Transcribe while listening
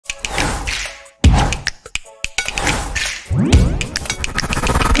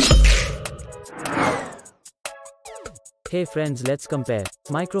Hey friends, let's compare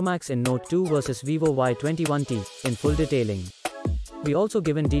Micromax in Note 2 versus Vivo Y21T in full detailing. We also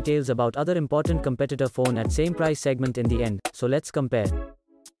given details about other important competitor phone at same price segment in the end, so let's compare.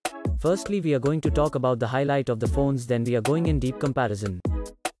 Firstly, we are going to talk about the highlight of the phones, then we are going in deep comparison.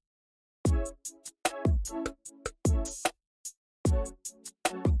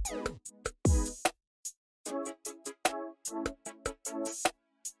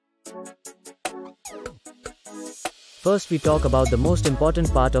 First, we talk about the most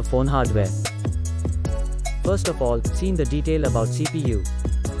important part of phone hardware. First of all, seen the detail about CPU.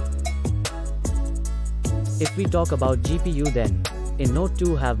 If we talk about GPU, then in Note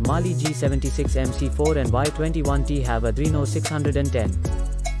 2 have Mali G76MC4 and Y21T have Adreno 610.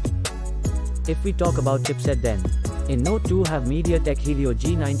 If we talk about chipset, then in Note 2 have MediaTek Helio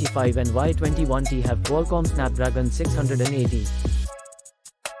G95 and Y21T have Qualcomm Snapdragon 680.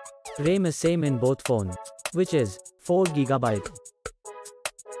 RAM is same in both phones, which is 4GB.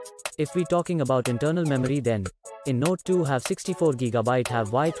 If we talking about internal memory, then in Note 2 have 64GB, have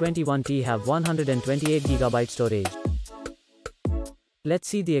Y21T have 128GB storage. Let's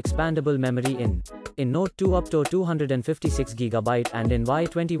see the expandable memory in Note 2 up to 256GB and in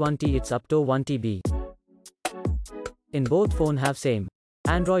Y21T it's up to 1TB. In both phone have same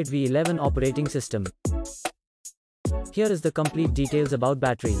Android V11 operating system. Here is the complete details about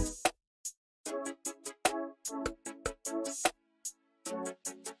battery.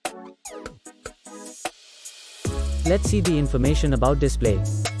 Let's see the information about display.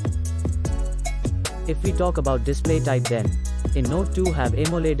 If we talk about display type, then in Note 2 have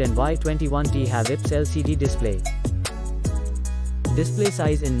AMOLED and Y21T have IPS LCD display. Display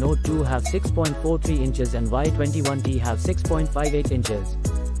size in Note 2 have 6.43 inches and Y21T have 6.58 inches.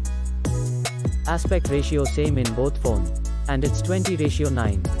 Aspect ratio same in both phones, and it's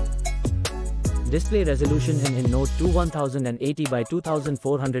 20:9. Display resolution in Note 2 1080 by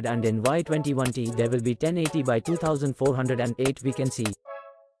 2400 and in Y21T there will be 1080 by 2408 we can see.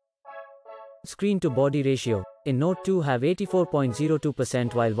 Screen to body ratio in Note 2 have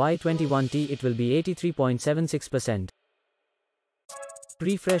 84.02% while Y21T it will be 83.76%.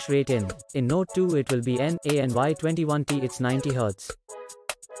 Refresh rate in Note 2 it will be NA and Y21T it's 90 Hz.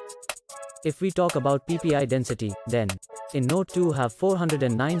 If we talk about PPI density, then in Note 2 have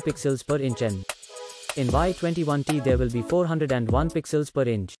 409 pixels per inch and in Y21T there will be 401 pixels per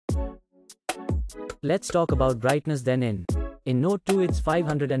inch. Let's talk about brightness then in Note 2 it's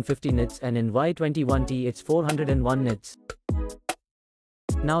 550 nits and in Y21T it's 401 nits.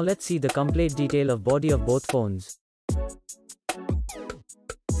 Now let's see the complete detail of body of both phones.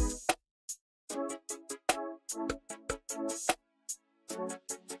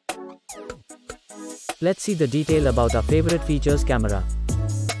 Let's see the detail about our favorite features camera.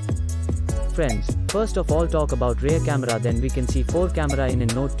 Friends, first of all talk about rear camera, then we can see 4 camera in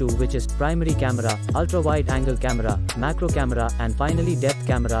Note 2, which is primary camera, ultra wide angle camera, macro camera and finally depth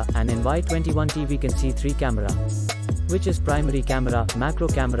camera, and in Y21T we can see 3 camera, which is primary camera, macro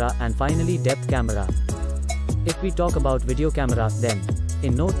camera and finally depth camera. If we talk about video camera, then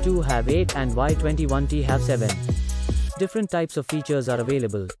in Note 2 have 8 and Y21T have 7. Different types of features are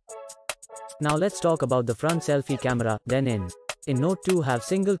available. Now let's talk about the front selfie camera, then in Note 2 have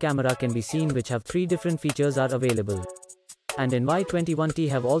single camera can be seen which have 3 different features are available. And in Y21T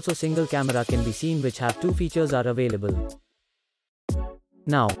have also single camera can be seen which have 2 features are available.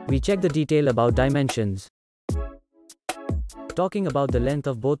 Now, we check the detail about dimensions. Talking about the length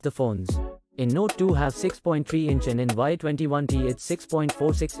of both the phones. In Note 2 have 6.3 inch and in Y21T it's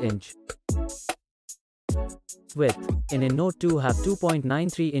 6.46 inch. Width in Note 2 have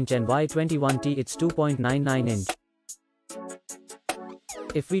 2.93 inch and Y21T it's 2.99 inch.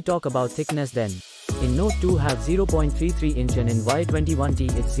 If we talk about thickness, then in Note 2 have 0.33 inch and in Y21T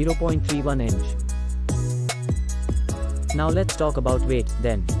it's 0.31 inch. Now let's talk about weight,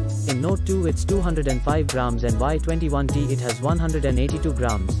 then in Note 2 it's 205 grams and Y21T it has 182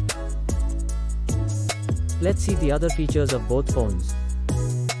 grams. Let's see the other features of both phones.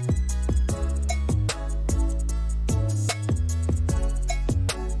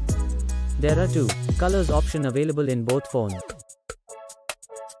 There are 2 colors option available in both phones.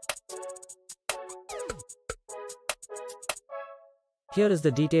 Here is the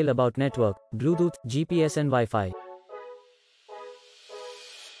detail about network, Bluetooth, GPS and Wi-Fi.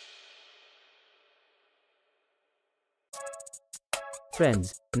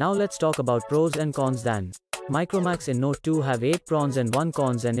 Friends, now let's talk about pros and cons then. Micromax in Note 2 have 8 pros and 1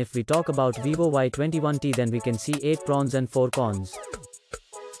 cons, and if we talk about Vivo Y21T then we can see 8 pros and 4 cons.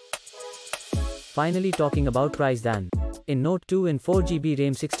 Finally talking about price then. In Note 2 in 4GB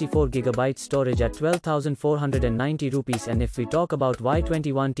RAM 64GB storage at 12,490 rupees, and if we talk about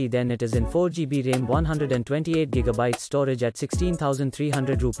Y21T then it is in 4GB RAM 128GB storage at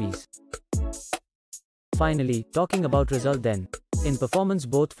 16,300 rupees. Finally, talking about result then. In performance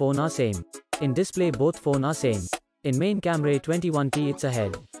both phone are same. In display both phone are same. In main camera A21T it's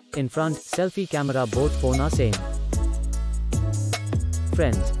ahead. In front, selfie camera both phone are same.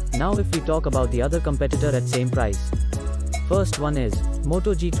 Friends, now if we talk about the other competitor at same price. First one is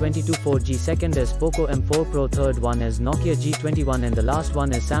Moto G22 4G, second is Poco M4 Pro, third one is Nokia G21, and the last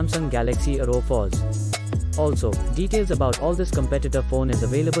one is Samsung Galaxy A04 Fours. Also, details about all this competitor phone is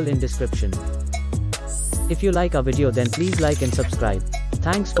available in description. If you like our video then please like and subscribe.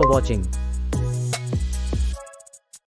 Thanks for watching.